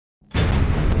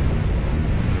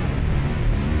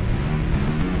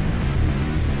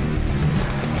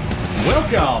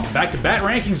Welcome back to Bat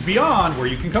Rankings Beyond, where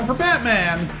you can come for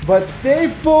Batman, but stay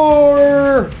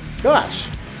for... Gosh.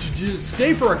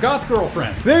 Stay for a goth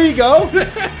girlfriend. There you go.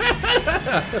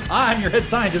 I'm your head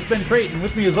scientist, Ben Creighton.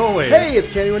 With me as always. Hey, it's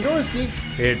Kenny Wendorski.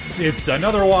 It's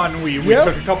another one. We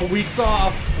took a couple weeks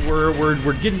off.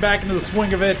 We're getting back into the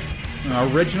swing of it.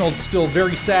 Reginald's still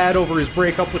very sad over his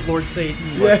breakup with Lord Satan.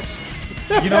 Yes.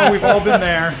 You know, we've all been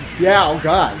there. Yeah, oh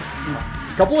God.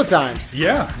 A couple of times.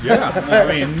 Yeah. I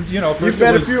mean, you know, you've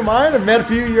met a few of mine, I've met a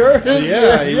few of yours.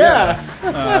 Yeah.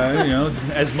 You know,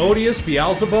 Asmodeus,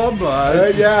 Beelzebub,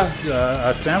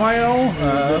 Samael.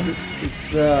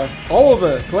 It's all of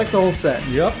it. Collect the whole set.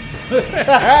 Yep.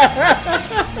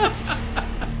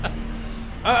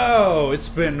 Oh, it's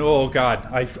been, oh God,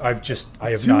 I have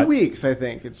 2 weeks, I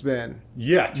think it's been.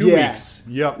 Yeah, 2 weeks.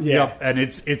 Yep. And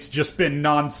it's just been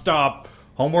nonstop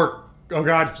homework. Oh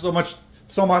God, so much.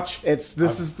 This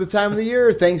is the time of the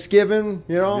year, Thanksgiving,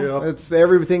 you know,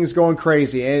 everything's going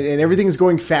crazy and everything's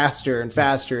going faster and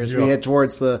faster as we head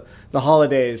towards the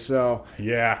holidays. So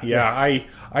I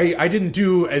didn't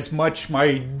do as much.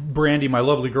 My Brandy, my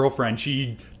lovely girlfriend,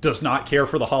 she does not care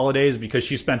for the holidays because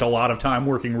she spent a lot of time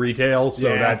working retail. So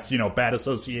that's, bad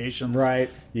associations. Right.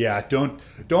 Yeah. Don't.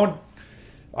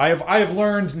 I have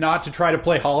learned not to try to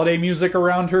play holiday music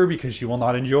around her because she will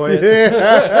not enjoy it.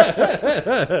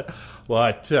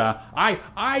 But I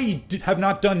have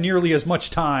not done nearly as much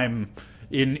time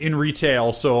in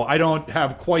retail, so I don't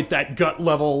have quite that gut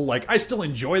level. Like, I still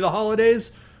enjoy the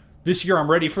holidays. This year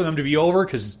I'm ready for them to be over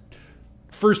because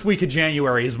first week of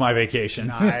January is my vacation.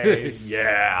 Nice.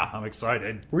 Yeah, I'm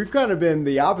excited. We've kind of been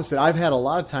the opposite. I've had a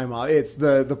lot of time out. It's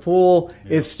the pool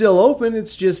is still open.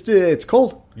 It's just it's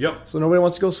cold. Yep. So nobody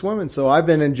wants to go swimming. So I've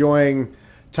been enjoying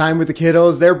time with the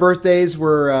kiddos. Their birthdays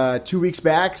were 2 weeks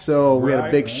back, so we had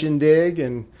a big shindig.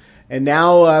 And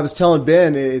now I was telling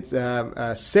Ben, it's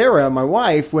Sarah, my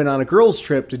wife, went on a girls'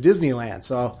 trip to Disneyland.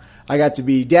 So I got to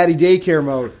be daddy daycare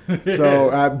mode.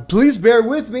 So please bear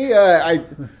with me. I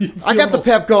got the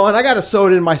pep going. I got a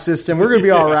soda in my system. We're going to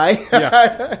be all right.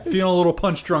 Feeling a little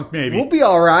punch drunk, maybe. We'll be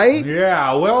all right.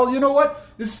 Yeah, well, you know what?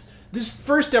 This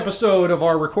first episode of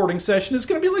our recording session is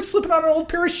going to be like slipping on an old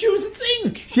pair of shoes. It's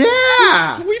Ink.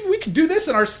 Yeah. We can do this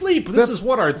in our sleep. This is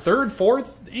what, our third,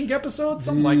 fourth Ink episode?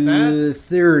 Something like that?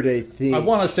 Third, I think. I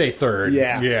want to say third.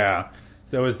 Yeah.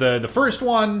 So there was the first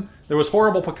one, there was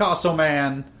Horrible Picasso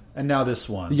Man, and now this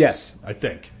one. Yes. I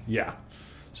think. Yeah.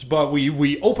 But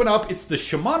we open up, it's the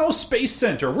Shimano Space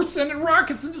Center. We're sending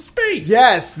rockets into space.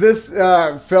 Yes, this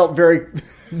felt very...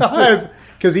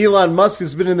 Because Elon Musk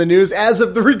has been in the news as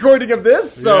of the recording of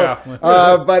this. So,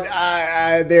 but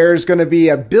there's going to be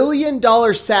 $1 billion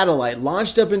satellite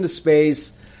launched up into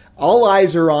space. All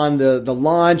eyes are on the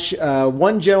launch.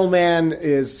 One gentleman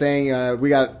is saying, we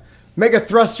got mega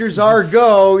thrusters are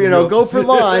go, go for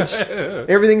launch.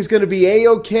 Everything's going to be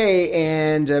A-OK.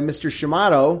 And Mr.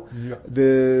 Shimano,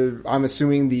 I'm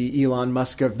assuming the Elon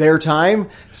Musk of their time,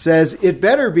 says it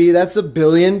better be. That's $1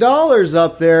 billion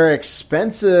up there.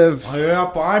 Expensive.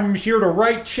 Yep, I'm here to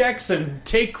write checks and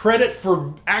take credit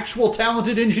for actual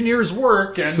talented engineers'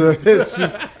 work. And so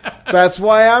that's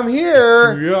why I'm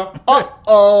here. Yep.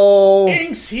 Uh-oh.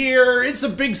 Ink's here. It's a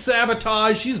big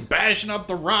sabotage. She's bashing up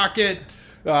the rocket.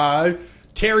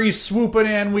 Terry's swooping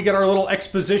in. We get our little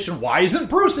exposition. Why isn't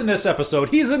Bruce in this episode?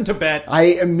 He's in Tibet. I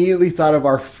immediately thought of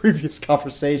our previous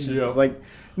conversations. Yep. Like,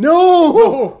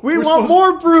 no, we want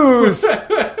more Bruce.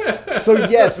 So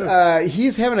yes,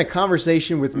 he's having a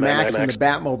conversation with Max in the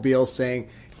Batmobile, saying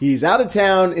he's out of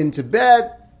town in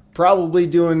Tibet, probably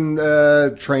doing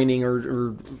training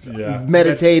or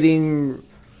meditating.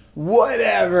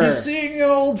 Whatever. He's seeing an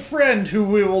old friend who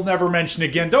we will never mention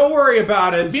again. Don't worry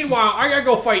about it. Meanwhile, I gotta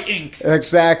go fight Ink.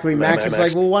 Exactly. Max is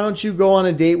like, well, why don't you go on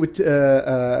a date with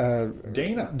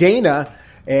Dana?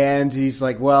 And he's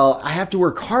like, well, I have to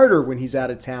work harder when he's out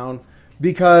of town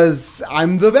because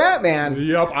I'm the Batman.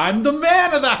 Yep, I'm the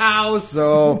man of the house.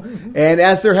 So, and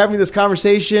as they're having this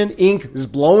conversation, Ink is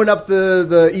blowing up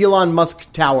the Elon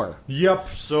Musk tower. Yep.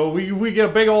 So we get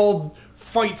a big old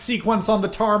fight sequence on the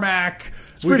tarmac.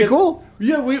 It's pretty cool.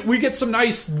 Yeah, we get some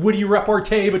nice witty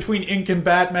repartee between Ink and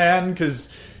Batman because,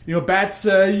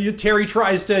 Terry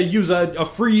tries to use a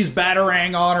freeze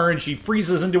batarang on her and she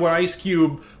freezes into an ice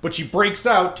cube, but she breaks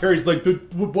out. Terry's like,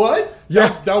 what?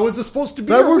 Yeah. That was supposed to be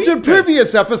that worked in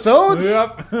previous episodes.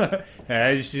 Yep.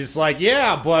 And she's like,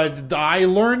 yeah, but I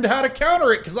learned how to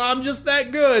counter it because I'm just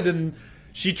that good. And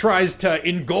she tries to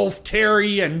engulf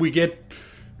Terry and we get...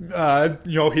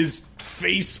 his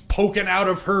face poking out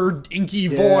of her inky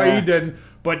void, and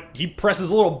but he presses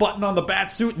a little button on the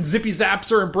bat suit and zippy zaps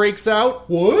her and breaks out.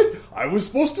 What? I was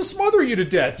supposed to smother you to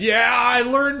death. Yeah, I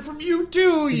learned from you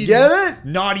too. You get it?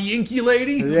 Naughty inky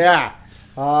lady. Yeah.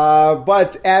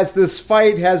 But as this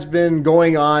fight has been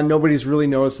going on, nobody's really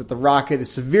noticed that the rocket is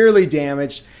severely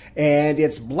damaged, and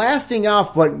it's blasting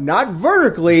off, but not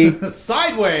vertically.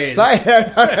 Sideways.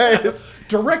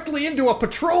 Directly into a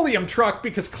petroleum truck,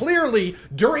 because clearly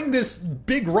during this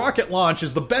big rocket launch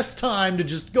is the best time to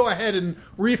just go ahead and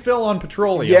refill on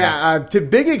petroleum. Yeah, to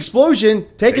big explosion,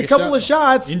 take a couple of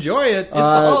shots. Enjoy it. It's the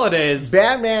holidays.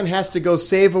 Batman has to go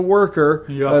save a worker,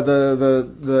 Yep.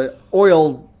 the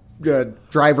oil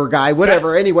driver guy,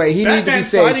 whatever. Anyway, he needed to be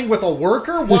saved. Siding with a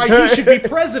worker? Why, he should be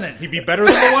president. He'd be better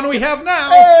than the one we have now.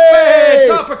 Hey!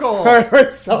 Topical.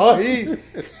 So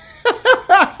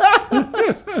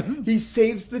he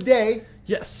saves the day.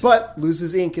 Yes. But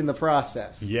loses ink in the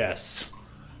process. Yes.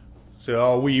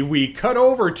 So we cut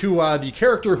over to the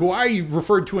character who I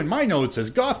referred to in my notes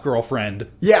as Goth Girlfriend.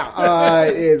 Yeah.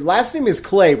 Last name is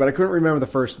Clay, but I couldn't remember the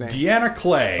first name. Deanna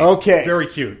Clay. Okay. Very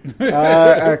cute.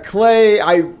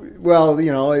 Clay,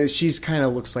 she's kind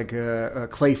of looks like a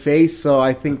clay face, so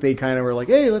I think they kind of were like,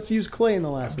 hey, let's use Clay in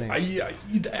the last name. I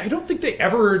don't think they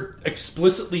ever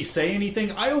explicitly say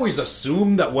anything. I always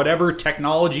assume that whatever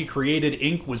technology created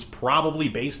ink was probably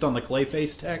based on the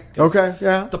Clayface tech. Okay,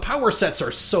 yeah. The power sets are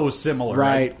so similar.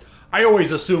 Right. I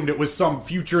always assumed it was some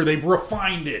future. They've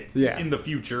refined it in the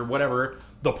future, whatever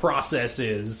the process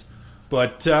is.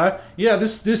 But,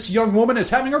 this young woman is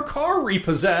having her car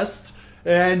repossessed,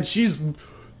 and she's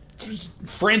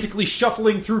frantically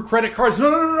shuffling through credit cards.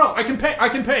 No, I can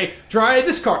pay. Try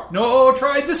this card. No,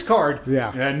 try this card.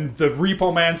 Yeah. And the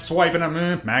repo man's swiping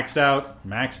them. Maxed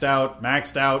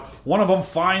out. One of them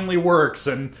finally works,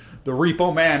 and the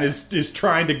repo man is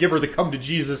trying to give her the come to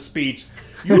Jesus speech.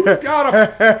 You've got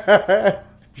to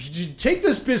take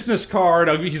this business card.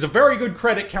 He's a very good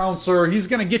credit counselor. He's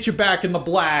going to get you back in the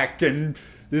black. And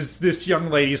this young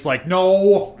lady's like,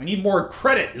 no, I need more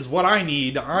credit is what I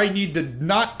need. I need to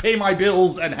not pay my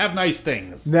bills and have nice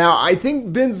things. Now, I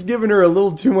think Ben's giving her a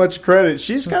little too much credit.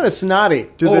 She's kind of snotty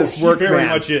to this workman. She very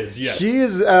much is, yes. She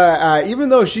is, even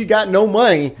though she got no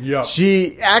money, Yep.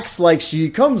 she acts like she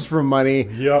comes from money,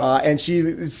 Yep. And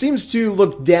she seems to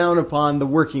look down upon the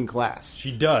working class.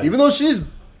 She does. Even though she's,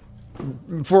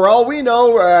 for all we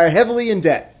know, heavily in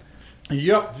debt.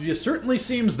 Yep, it certainly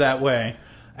seems that way.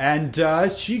 And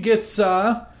she gets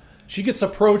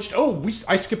approached.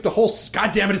 I skipped a whole.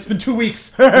 God damn it! It's been 2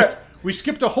 weeks. We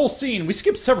skipped a whole scene. We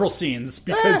skipped several scenes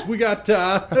because we got Terry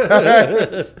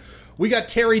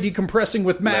decompressing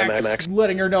with Max,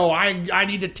 letting her know I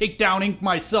need to take down ink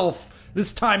myself.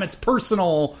 This time it's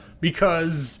personal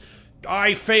because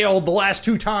I failed the last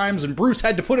 2 times, and Bruce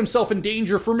had to put himself in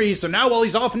danger for me. So now, while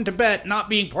he's off in Tibet, not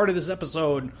being part of this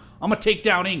episode, I'm gonna take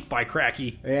down Ink by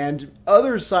cracky. And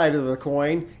other side of the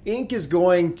coin, Ink is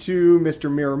going to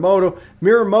Mr. Miyamoto.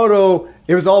 Miyamoto,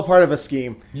 it was all part of a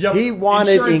scheme. Yep. He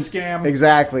wanted Insurance Ink, scam.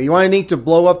 exactly. He wanted Ink to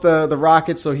blow up the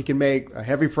rocket so he can make a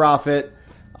heavy profit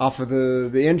off of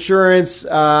the insurance,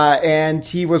 and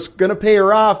he was going to pay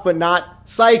her off, but not.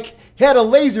 Psych, he had a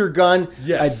laser gun,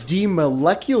 Yes. a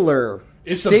demolecular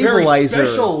It's stabilizer. a very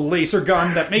special laser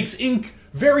gun that makes Ink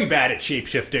very bad at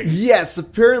shapeshifting. Yes,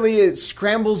 apparently it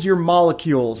scrambles your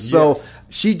molecules. So Yes.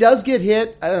 she does get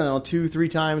hit, 2-3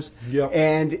 times. Yep.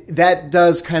 And that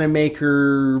does kind of make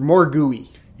her more gooey.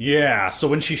 Yeah, so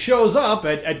when she shows up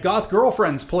at Goth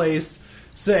Girlfriend's place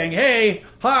saying, hey,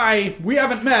 hi, we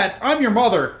haven't met, I'm your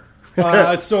mother.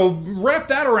 So wrap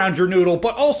that around your noodle,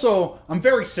 but also, I'm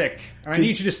very sick, and I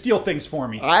need you to steal things for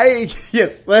me.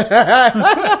 Yes.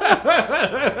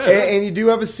 and you do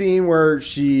have a scene where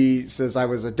she says, I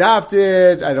was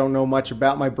adopted, I don't know much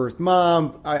about my birth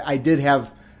mom, I did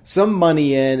have some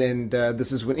money in, and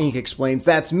this is when Ink explains,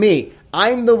 that's me.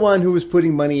 I'm the one who was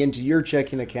putting money into your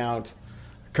checking account.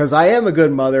 Because I am a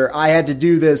good mother, I had to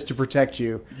do this to protect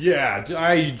you. Yeah,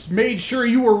 I made sure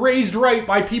you were raised right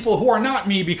by people who are not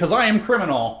me because I am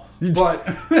criminal. But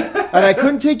And I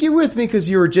couldn't take you with me because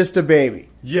you were just a baby.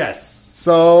 yes.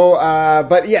 So,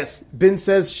 but yes, Ben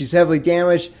says she's heavily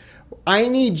damaged. I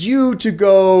need you to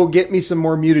go get me some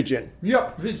more mutagen.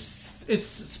 Yep, it's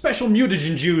special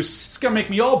mutagen juice. It's gonna make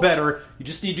me all better. You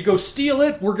just need to go steal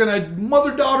it. We're gonna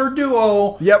mother-daughter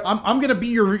duo. Yep. I'm gonna be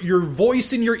your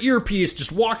voice in your earpiece,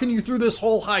 just walking you through this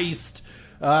whole heist.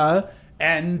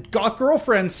 And Goth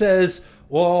Girlfriend says,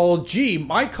 well, gee,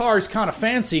 my car's kind of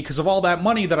fancy because of all that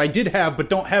money that I did have but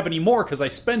don't have anymore because I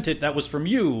spent it. That was from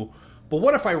you. But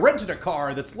what if I rented a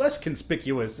car that's less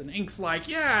conspicuous? And Ink's like,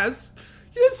 yeah,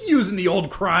 It's using the old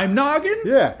crime noggin.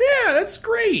 Yeah. Yeah, that's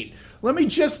great. Let me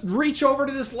just reach over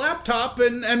to this laptop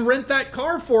and rent that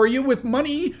car for you with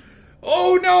money.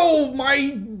 Oh no,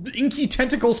 my inky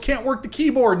tentacles can't work the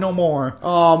keyboard no more.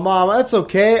 Oh, Mama, that's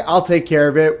okay. I'll take care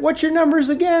of it. What's your numbers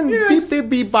again? Yes, Beep, beep,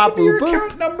 beep, bop, give me your boop, boop.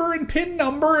 account number and PIN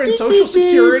number and Beep, social beep,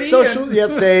 beep. security. Yeah,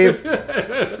 save.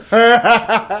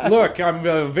 Look, I'm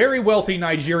a very wealthy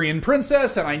Nigerian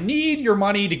princess, and I need your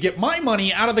money to get my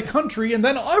money out of the country, and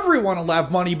then everyone will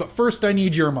have money, but first I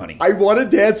need your money. I want to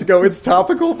dance and go, it's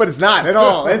topical, but it's not at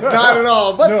all. It's not at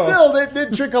all. But No. still, it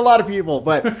did trick a lot of people.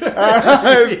 But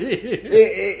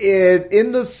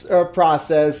in this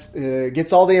process,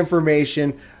 gets all the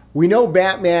information. We know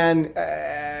Batman...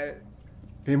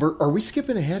 are we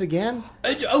skipping ahead again?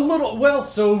 A little. Well,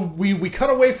 so we cut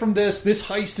away from this. This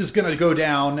heist is going to go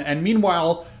down, and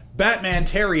meanwhile, Batman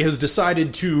Terry has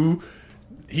decided to...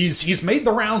 He's made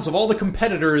the rounds of all the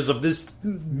competitors of this...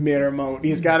 Miyamoto.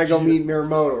 He's got to go meet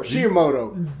Miyamoto or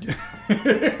Shigemoto.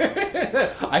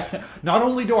 Not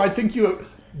only do I think you...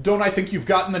 Don't I think you've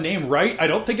gotten the name right? I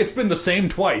don't think it's been the same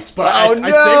twice, but Oh, I'd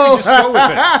say we just go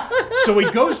with it. So he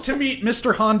goes to meet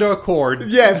Mr. Honda Accord.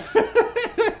 Yes.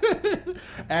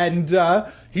 And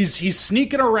he's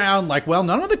sneaking around like, well,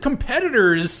 none of the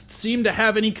competitors seem to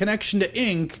have any connection to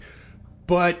ink,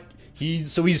 but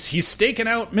he's staking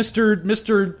out Mr.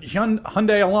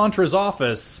 Hyundai Elantra's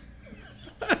office.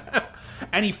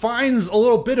 And he finds a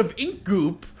little bit of ink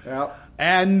goop. Yep.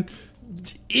 And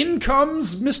in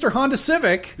comes Mr. Honda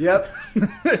Civic. Yep.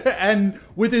 And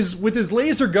with his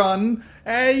laser gun,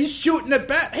 he's shooting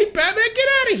at Hey, Batman, get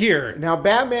out of here! Now,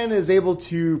 Batman is able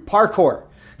to parkour.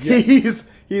 Yes.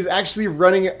 He's actually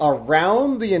running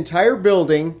around the entire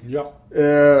building. Yep.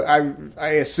 I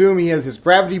assume he has his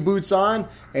gravity boots on,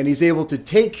 and he's able to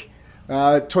take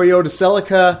Toyota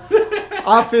Celica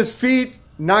off his feet,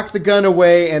 knock the gun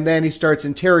away, and then he starts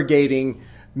interrogating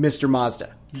Mr.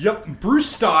 Mazda. Yep, Bruce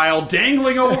style,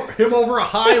 dangling him over a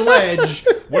high ledge.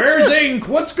 Where's Ink?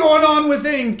 What's going on with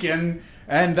Ink? And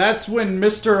that's when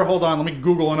Mr. Hold on, let me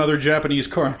Google another Japanese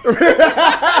car.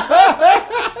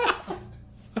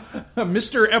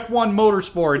 Mr. F1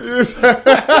 Motorsports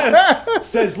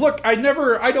says, look, I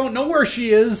don't know where she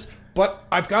is, but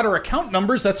I've got her account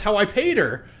numbers. That's how I paid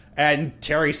her. And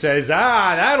Terry says,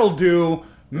 that'll do.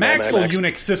 Max will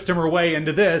Unix system her way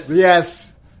into this.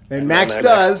 Yes. And Max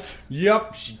does.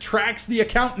 Yep, she tracks the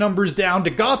account numbers down to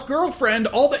Goth Girlfriend,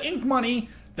 all the ink money.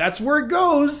 That's where it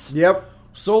goes. Yep.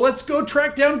 So let's go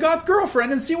track down Goth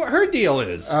Girlfriend and see what her deal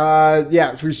is.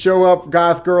 If we show up,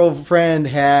 Goth Girlfriend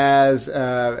has,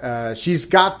 she's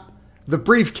got the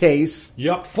briefcase.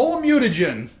 Yep, full of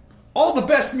mutagen. All the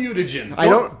best mutagen.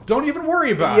 Don't even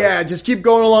worry about it. Yeah, just keep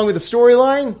going along with the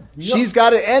storyline. Yep. She's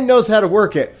got it and knows how to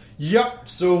work it. Yep,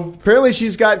 so... Apparently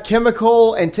she's got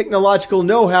chemical and technological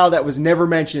know-how that was never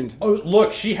mentioned. Oh,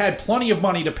 look, she had plenty of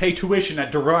money to pay tuition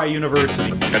at DeVry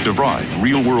University. At DeVry,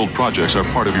 real-world projects are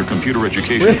part of your computer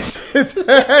education.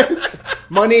 It's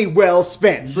money well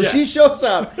spent. So Yes. she shows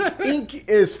up. Ink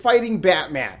is fighting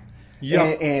Batman.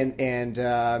 Yep.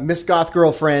 And Miss Goth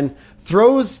Girlfriend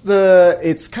throws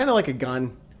it's kind of like a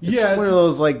gun. It's one of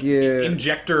those like...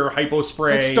 injector hypo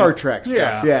spray. Like Star Trek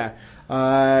stuff, yeah.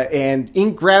 And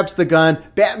Ink grabs the gun.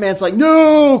 Batman's like,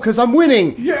 no, because I'm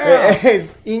winning. Yeah.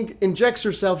 As Ink injects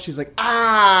herself, she's like,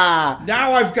 ah.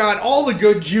 Now I've got all the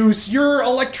good juice. Your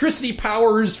electricity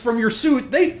powers from your suit,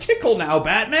 they tickle now,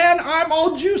 Batman. I'm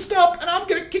all juiced up, and I'm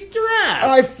going to kick your ass.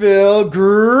 I feel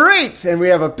great. And we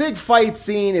have a big fight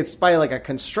scene. It's by like a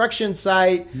construction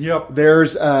site. Yep.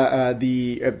 There's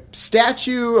the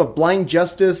statue of Blind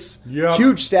Justice. Yep.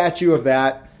 Huge statue of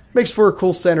that. Makes for a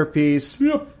cool centerpiece.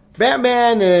 Yep.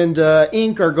 Batman and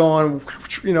Ink are going,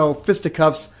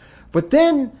 fisticuffs. But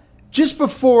then, just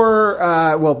before,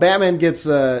 Batman gets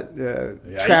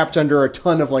trapped under a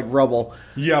ton of, rubble.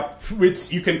 Yep.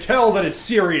 You can tell that it's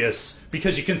serious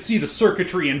because you can see the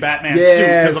circuitry in Batman's suit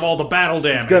because of all the battle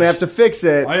damage. He's going to have to fix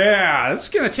it. Oh, yeah, it's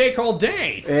going to take all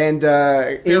day. And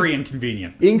very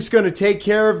inconvenient. Ink's going to take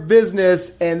care of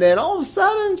business, and then all of a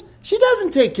sudden... she doesn't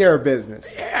take care of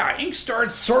business. Yeah, Ink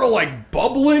starts sort of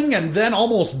bubbling and then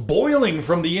almost boiling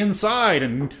from the inside.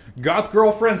 And Goth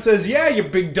Girlfriend says, yeah, you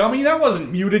big dummy, that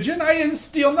wasn't mutagen. I didn't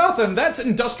steal nothing. That's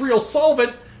industrial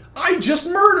solvent. I just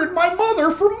murdered my mother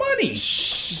for money.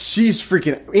 She's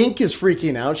freaking... Ink is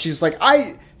freaking out. She's like,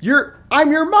 I'm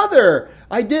your mother.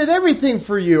 I did everything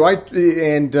for you.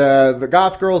 And the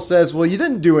Goth Girl says, well, you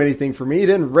didn't do anything for me. You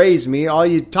didn't raise me. All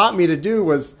you taught me to do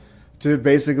was... to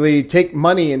basically take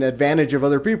money and advantage of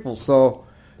other people. So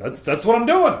that's what I'm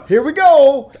doing. Here we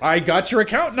go. I got your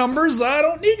account numbers. I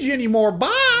don't need you anymore.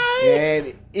 Bye.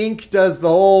 And Ink does the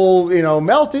whole,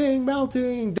 melting.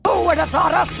 Who would have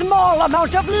thought a small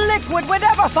amount of liquid would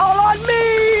ever fall on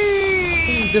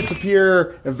me?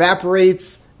 Disappear,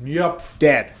 evaporates. Yep.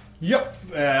 Dead. Yep.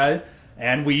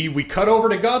 And we cut over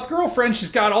to Goth Girlfriend.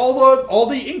 She's got all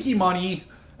the Inky money,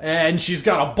 and she's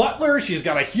got a butler. She's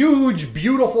got a huge,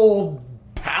 beautiful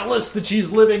palace that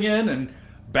she's living in, and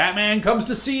Batman comes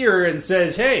to see her and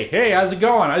says, Hey, how's it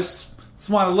going? I just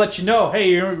want to let you know,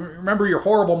 hey, you remember your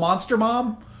horrible monster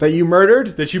mom? That you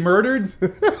murdered?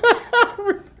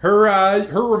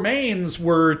 Her remains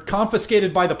were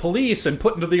confiscated by the police and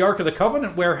put into the Ark of the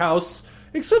Covenant warehouse,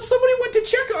 except somebody went to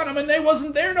check on them and they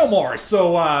wasn't there no more.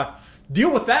 So,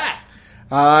 deal with that.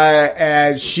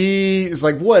 And she's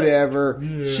like, whatever.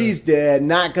 Yeah. She's dead.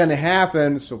 Not gonna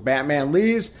happen. So Batman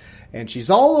leaves. And she's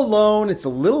all alone. It's a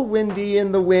little windy,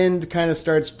 and the wind kind of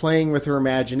starts playing with her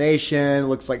imagination. It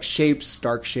looks like shapes,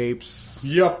 dark shapes.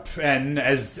 Yep. And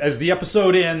as the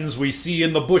episode ends, we see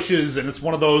in the bushes, and it's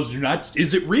one of those,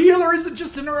 is it real or is it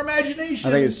just in her imagination?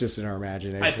 I think it's just in her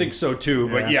imagination. I think so too.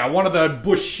 Yeah. But yeah, one of the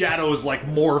bush shadows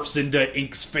morphs into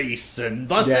Ink's face, and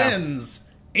thus ends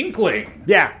Inkling.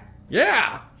 Yeah.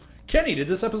 Yeah. Kenny, did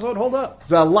this episode hold up?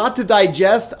 It's a lot to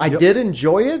digest. I did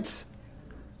enjoy it.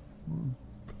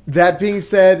 That being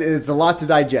said, it's a lot to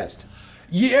digest.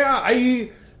 Yeah,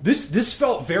 this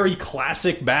felt very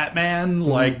classic Batman,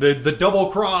 like the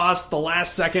double cross, the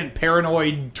last second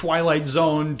paranoid Twilight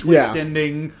Zone twist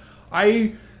ending.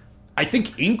 I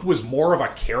think Ink was more of a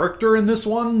character in this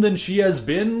one than she has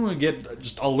been. We get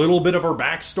just a little bit of her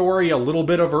backstory, a little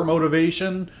bit of her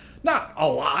motivation. Not a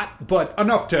lot, but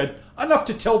enough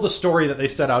to tell the story that they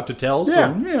set out to tell.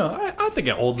 Yeah. So yeah, I think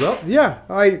it holds up. Yeah,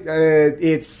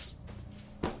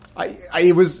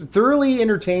 I was thoroughly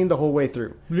entertained the whole way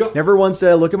through. Yep. Never once did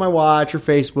I look at my watch or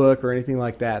Facebook or anything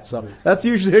like that. So that's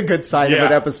usually a good sign of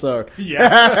an episode.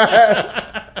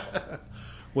 Yeah.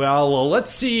 Well,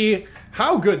 let's see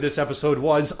how good this episode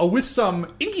was with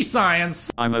some Inky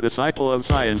science. I'm a disciple of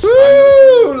science.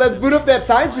 Woo! Let's boot up that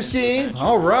science machine.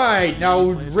 All right. Now,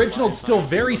 Reginald's still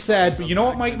very sad, but you know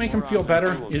what might make him feel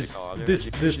better? Is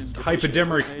this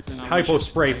hypodermic hypo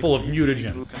spray full of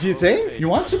mutagen. Do you think? You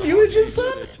want some mutagen,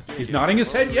 son? He's nodding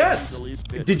his head yes.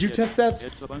 Did you test that?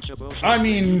 I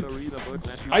mean,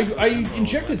 I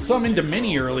injected some into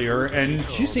Minnie earlier, and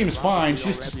she seems fine.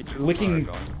 She's just licking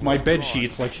my bed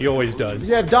sheets like she always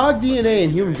does. Yeah, dog DNA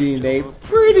and human DNA,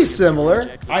 pretty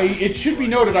similar. It should be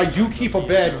noted I do keep a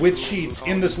bed with sheets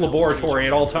in this laboratory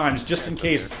at all times, just in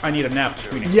case I need a nap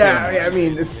between experiments. Yeah, I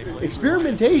mean, it's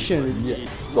experimentation.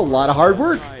 It's a lot of hard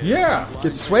work. Yeah.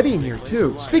 Gets sweaty in here,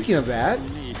 too. Speaking of that...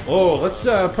 Oh, let's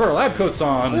put our lab coats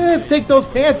on. Let's take those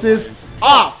pantses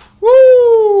off.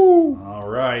 Woo! All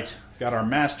right. Got our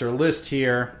master list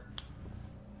here.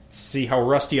 Let's see how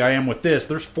rusty I am with this.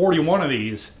 There's 41 of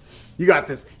these. You got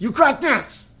this. You got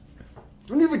this.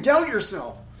 Don't even doubt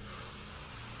yourself.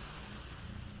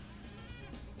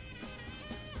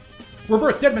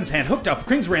 Rebirth, Deadman's Hand, Hooked Up,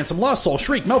 King's Ransom, Lost Soul,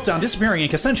 Shriek, Meltdown, Disappearing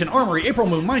Ink, Ascension, Armory, April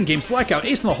Moon, Mind Games, Blackout,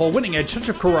 Ace in the Hole, Winning Edge, Touch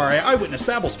of Karare, Eyewitness,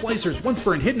 Babel, Splicers, Once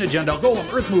Burned, Hidden Agenda,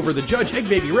 Golem, Earth Mover, The Judge, Egg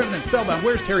Baby, Remnant, Spellbound,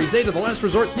 Where's Terry, Zeta, The Last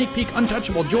Resort, Sneak Peek,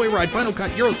 Untouchable, Joyride, Final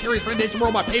Cut, Heroes, Terry's Friend, Dates of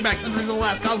Robot, Payback, Centuries of the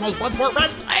Last Cosmos, Bloodsport,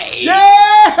 Let's Play! Yeah!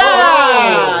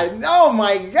 Oh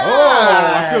my god!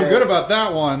 Oh, I feel good about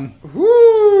that one.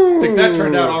 Woo! I think that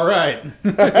turned out all right.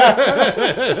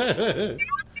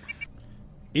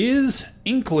 Is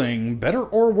Inkling better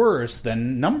or worse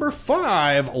than number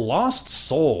 5, Lost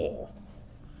Soul?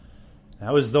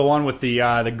 That was the one with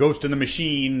the ghost in the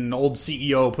machine. Old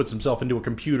CEO puts himself into a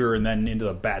computer and then into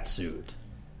the bat suit.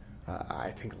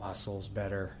 I think Lost Soul's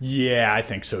better. Yeah, I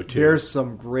think so too. There's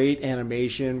some great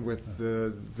animation with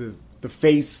the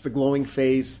face, the glowing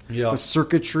face, the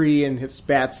circuitry in his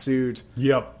bat suit.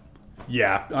 Yep.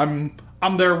 Yeah,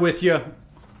 I'm there with you.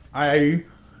 I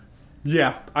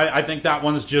think that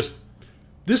one's just...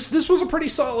 This was a pretty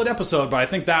solid episode, but I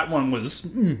think that one was...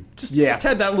 just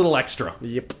had that little extra.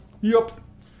 Yep.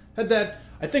 Had that...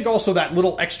 I think also that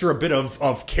little extra bit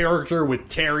of character with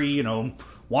Terry,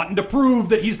 wanting to prove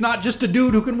that he's not just a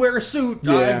dude who can wear a suit.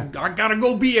 Yeah. I gotta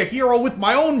go be a hero with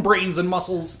my own brains and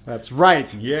muscles. That's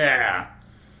right. Yeah.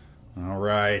 All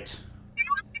right.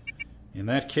 In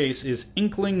that case, is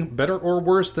Inkling better or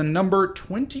worse than number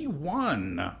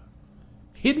 21?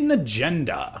 Hidden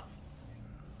Agenda.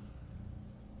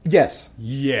 Yes.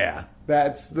 Yeah.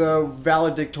 That's the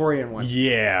valedictorian one.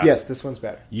 Yeah. Yes, this one's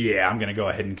better. Yeah, I'm going to go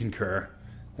ahead and concur.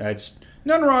 That's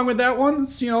nothing wrong with that one.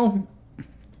 It's,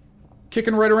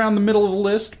 kicking right around the middle of the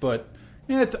list, but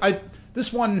yeah,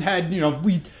 this one had,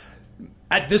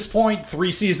 At this point,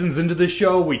 3 seasons into this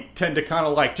show, we tend to kind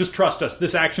of like, just trust us.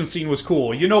 This action scene was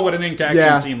cool. You know what an ink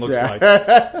action scene looks like.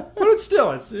 But it's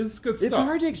still, it's good stuff. It's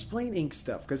hard to explain ink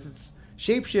stuff because it's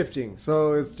shape-shifting,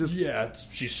 so it's just... Yeah,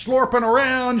 she's slurping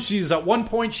around. She's, at one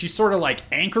point, she sort of like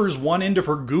anchors one end of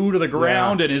her goo to the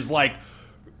ground and is like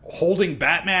holding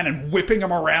Batman and whipping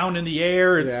him around in the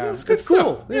air. It's good stuff.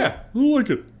 Cool. Yeah, I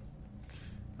like it.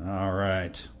 All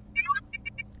right.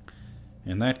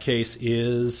 In that case,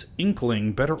 is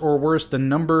Inkling better or worse than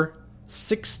number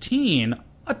 16?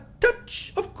 A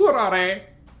touch of Kurare.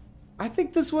 I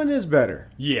think this one is better.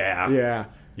 Yeah,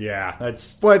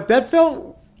 that's... But that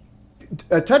felt...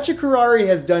 A Touch of Kurare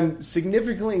has done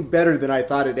significantly better than I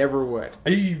thought it ever would.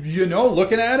 You know,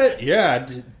 looking at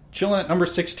it, chilling at number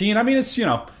 16. I mean, it's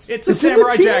a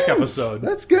Samurai Jack episode.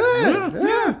 That's good.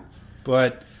 Yeah.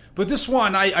 But this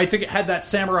one, I think it had that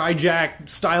Samurai Jack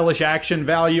stylish action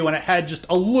value, and it had just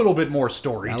a little bit more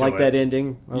story to it. I like that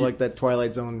ending. I like that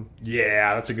Twilight Zone.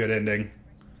 Yeah, that's a good ending.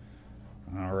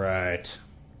 All right.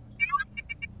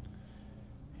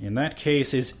 In that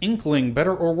case, is Inkling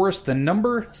better or worse than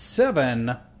number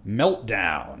 7,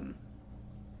 Meltdown?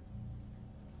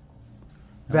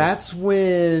 That's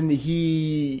when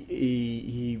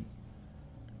he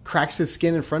cracks his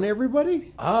skin in front of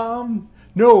everybody?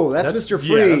 No, that's Mr. Freeze.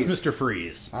 Yeah, that's Mr.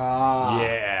 Freeze.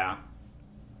 Yeah.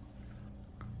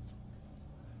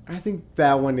 I think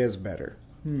that one is better.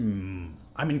 I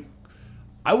mean,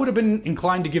 I would have been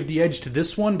inclined to give the edge to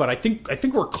this one, but I think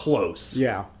we're close.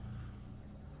 Yeah.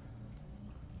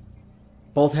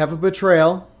 Both have a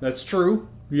betrayal. That's true.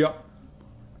 Yep.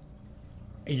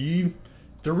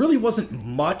 There really wasn't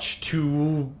much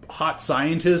to Hot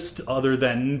Scientist other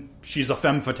than she's a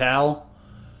femme fatale.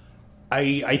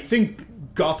 I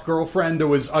think Goth Girlfriend, there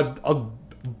was a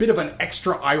bit of an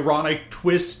extra ironic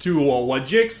twist to, well,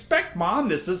 what'd you expect, Mom?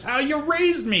 This is how you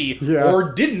raised me. Yeah.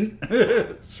 Or didn't.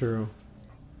 It's true.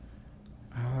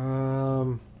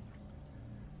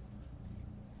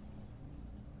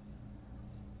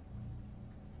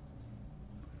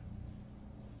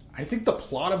 I think the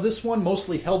plot of this one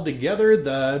mostly held together.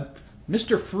 The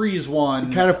Mr. Freeze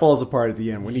one kind of falls apart at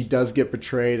the end when he does get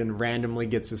betrayed and randomly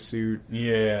gets a suit.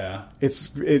 Yeah.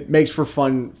 It makes for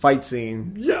fun fight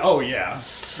scene. Yeah. Oh, yeah.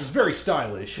 It's very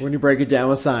stylish. When you break it down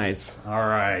with science. All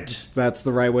right. That's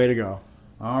the right way to go.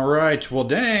 All right. Well,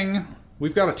 dang.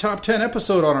 We've got a top 10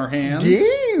 episode on our hands.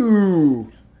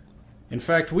 Ew. In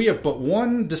fact, we have but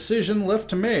one decision left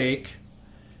to make.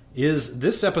 Is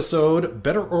this episode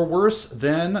better or worse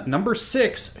than number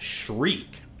 6,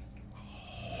 Shriek?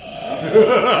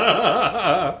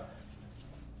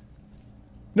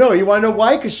 No, you want to know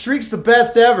why? Because Shriek's the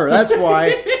best ever. That's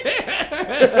why.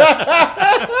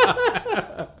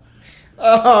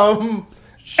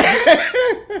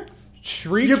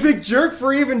 Shriek? You big jerk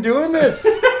for even doing this.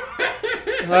 It's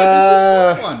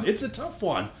a tough one. It's a tough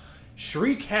one.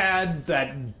 Shriek had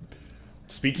that...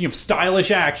 Speaking of stylish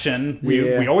action,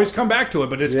 we always come back to it,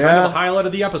 but it's kind of the highlight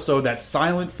of the episode, that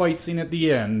silent fight scene at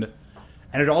the end.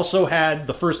 And it also had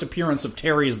the first appearance of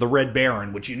Terry as the Red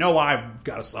Baron, which I've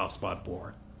got a soft spot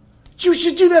for. You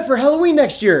should do that for Halloween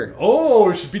next year.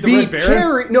 Oh, it should be the Red Baron?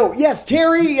 Terry. No, yes,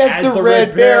 Terry as the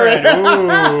Red Baron.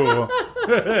 Ooh.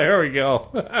 There we go.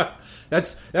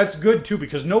 That's good, too,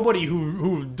 because nobody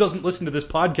who doesn't listen to this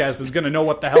podcast is going to know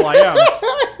what the hell I am.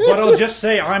 But I'll just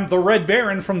say I'm the Red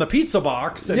Baron from the pizza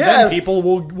box, and then people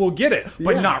will get it.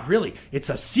 But not really. It's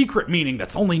a secret meaning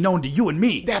that's only known to you and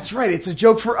me. That's right. It's a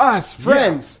joke for us,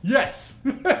 friends. Yeah. Yes.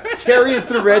 Terry is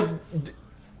the Red...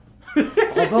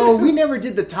 Although, we never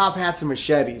did the top hats and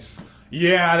machetes.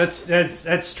 Yeah,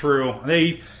 that's true.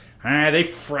 They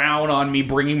frown on me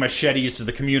bringing machetes to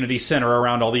the community center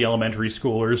around all the elementary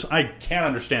schoolers. I can't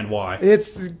understand why.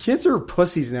 Kids are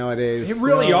pussies nowadays. They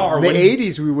really are. In the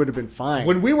 80s, we would have been fine.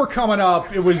 When we were coming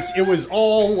up, it was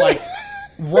all like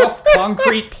rough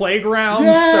concrete playgrounds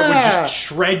that would just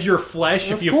shred your flesh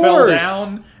if you fell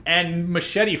down, and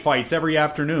machete fights every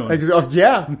afternoon.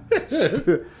 Yeah.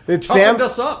 It's toughened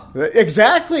us up.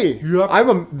 Exactly. Yep.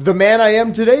 I'm the man I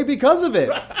am today because of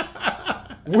it.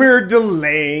 We're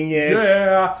delaying it.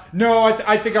 Yeah. No,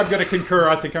 I think I'm going to concur.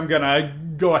 I think I'm going to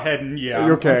go ahead and,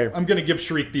 Okay. I'm going to give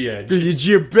Shriek the edge.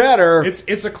 You better.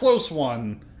 It's a close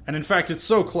one. And in fact, it's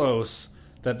so close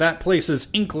that places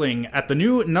Inkling at the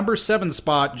new number 7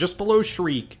 spot, just below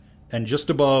Shriek and just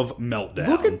above Meltdown.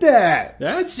 Look at that.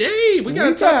 We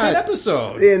got a top 10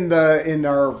 episode. In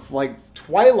our,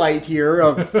 twilight here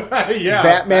of Yeah.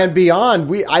 Batman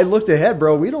Beyond. I looked ahead,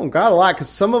 bro. We don't got a lot because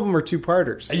some of them are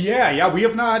 2-parters. Yeah, we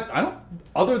have not.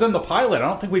 Other than the pilot, I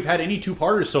don't think we've had any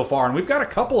 2-parters so far, and we've got a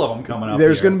couple of them coming up.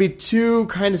 There's going to be 2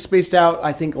 kind of spaced out.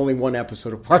 I think only 1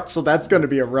 episode apart, so that's going to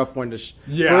be a rough one for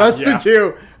us to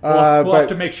do. We'll have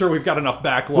to make sure we've got enough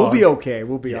backlog. We'll be okay.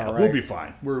 We'll be all right. We'll be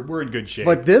fine. We're in good shape.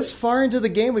 But this far into the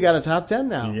game, we got a top 10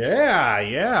 now.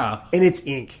 Yeah. And it's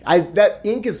Ink. That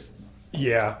Ink is...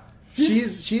 Yeah.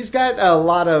 She's got a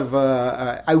lot of...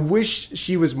 I wish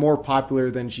she was more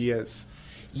popular than she is.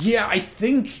 Yeah, I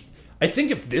think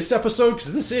if this episode,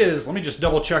 because this is, let me just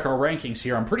double check our rankings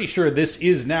here. I'm pretty sure this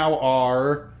is now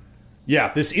our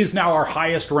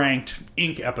highest ranked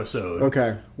Ink episode.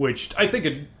 Okay. Which I think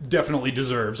it definitely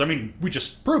deserves. I mean, we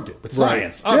just proved it with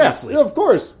science, right. obviously. Yeah, of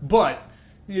course. But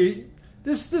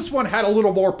this one had a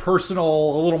little more personal,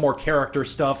 a little more character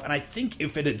stuff, and I think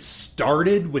if it had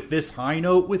started with this high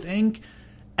note with Ink,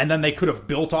 and then they could have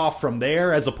built off from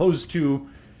there, as opposed to...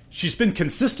 She's been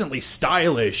consistently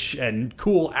stylish and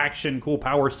cool action, cool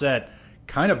power set.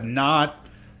 Kind of not.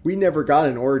 We never got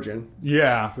an origin.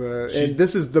 Yeah, and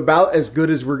this is about as good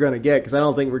as we're going to get because I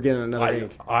don't think we're getting another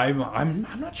Ink. I'm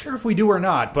not sure if we do or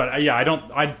not, but yeah,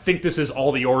 I think this is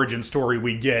all the origin story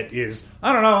we get. Is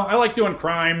I don't know. I like doing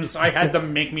crimes. I had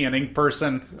them make me an Ink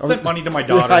person. Sent money to my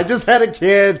daughter. I just had a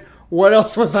kid. What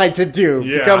else was I to do?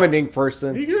 Yeah. Become an Ink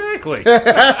person. Exactly.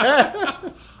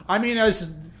 I mean,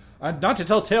 not to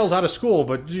tell tales out of school,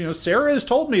 but Sarah has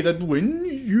told me that when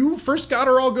you first got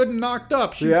her all good and knocked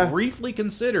up, she briefly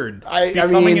considered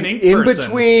becoming an Ink person. In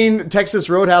between Texas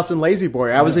Roadhouse and Lazy Boy,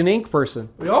 I was an Ink person.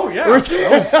 Oh yeah.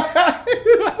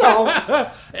 So,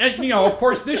 and of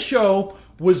course, this show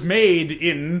was made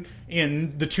in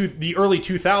the early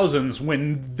 2000s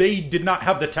when they did not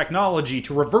have the technology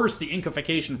to reverse the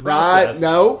inkification process.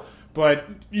 No. But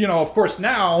of course,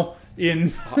 now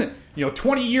in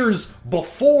 20 years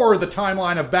before the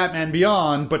timeline of Batman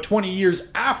Beyond, but 20 years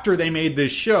after they made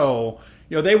this show,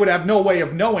 they would have no way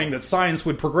of knowing that science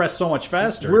would progress so much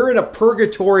faster. We're in a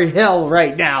purgatory hell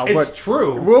right now. It's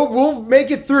true. We'll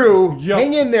make it through. Yep.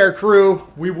 Hang in there, crew.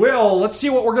 We will. Let's see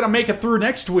what we're going to make it through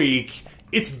next week.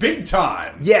 It's big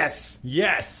time. Yes.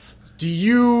 Do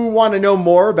you want to know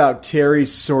more about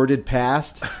Terry's sordid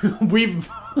past?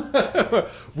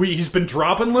 He's been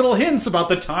dropping little hints about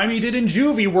the time he did in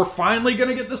juvie. We're finally going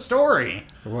to get the story.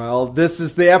 Well, this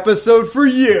is the episode for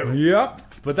you. Yep.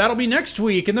 But that'll be next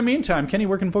week. In the meantime, Kenny,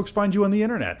 where can folks find you on the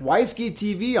internet? Wisky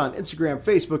TV on Instagram,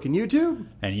 Facebook, and YouTube.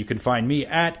 And you can find me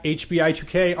at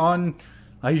HBI2K on...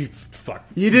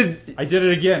 You did... I did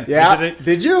it again. Yeah?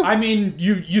 Did you? I mean,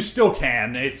 you still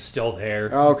can. It's still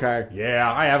there. Okay.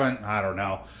 Yeah, I don't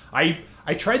know. I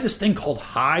tried this thing called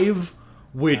Hive,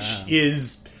 which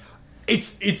is...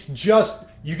 It's just...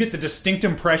 You get the distinct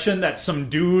impression that some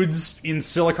dudes in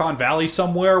Silicon Valley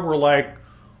somewhere were like,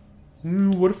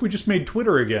 what if we just made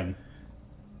Twitter again?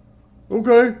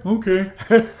 Okay.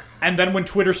 And then when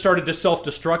Twitter started to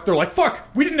self-destruct, they're like, fuck,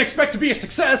 we didn't expect to be a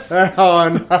success. So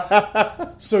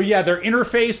yeah, their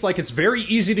interface, it's very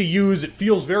easy to use. It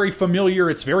feels very familiar.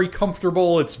 It's very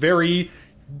comfortable. It's very...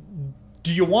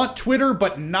 Do you want Twitter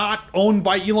but not owned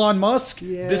by Elon Musk?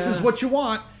 Yeah. This is what you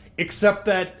want, except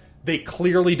that they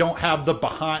clearly don't have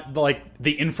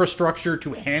the infrastructure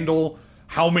to handle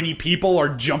how many people are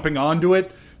jumping onto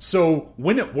it. So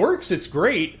when it works, it's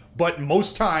great. But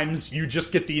most times, you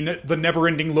just get the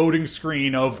never-ending loading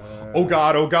screen of, oh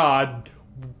God,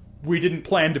 we didn't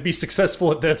plan to be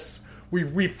successful at this.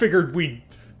 We figured we'd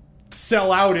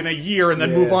sell out in a year and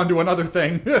then move on to another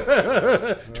thing.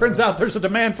 Turns out there's a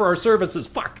demand for our services.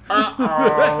 Fuck.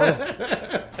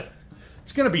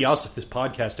 It's going to be us if this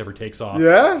podcast ever takes off.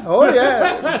 Yeah? Oh,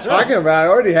 yeah. What are you talking about? It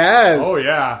already has. Oh,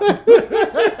 yeah.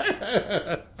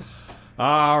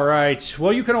 All right.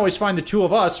 Well, you can always find the two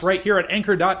of us right here at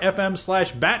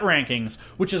anchor.fm/batrankings,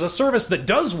 which is a service that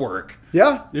does work.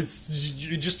 Yeah.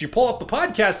 It's you pull up the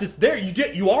podcast, it's there.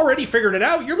 You already figured it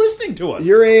out. You're listening to us.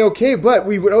 You're A-okay, but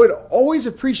we would always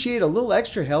appreciate a little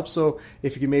extra help. So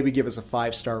if you can maybe give us a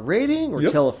 5-star rating or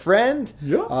tell a friend.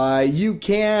 You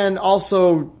can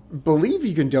also... believe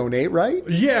you can donate, right?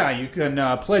 Yeah, you can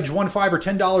pledge $1, $5, or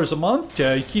 $10 a month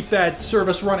to keep that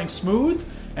service running smooth,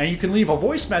 and you can leave a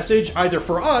voice message either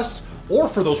for us or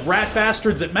for those rat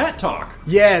bastards at Matt Talk.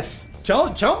 Yes. Tell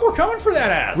them we're coming for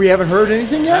that ass. We haven't heard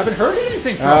anything yet? Haven't heard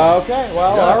anything from them. Okay,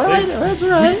 well, all right. That's all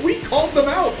right. We called them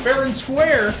out fair and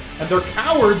square, and they're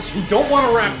cowards who don't want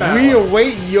to rap battles. We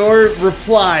await your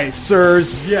reply,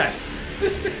 sirs. Yes.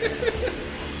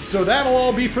 So that'll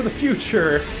all be for the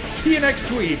future. See you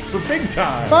next week for Big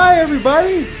Time. Bye,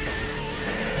 everybody.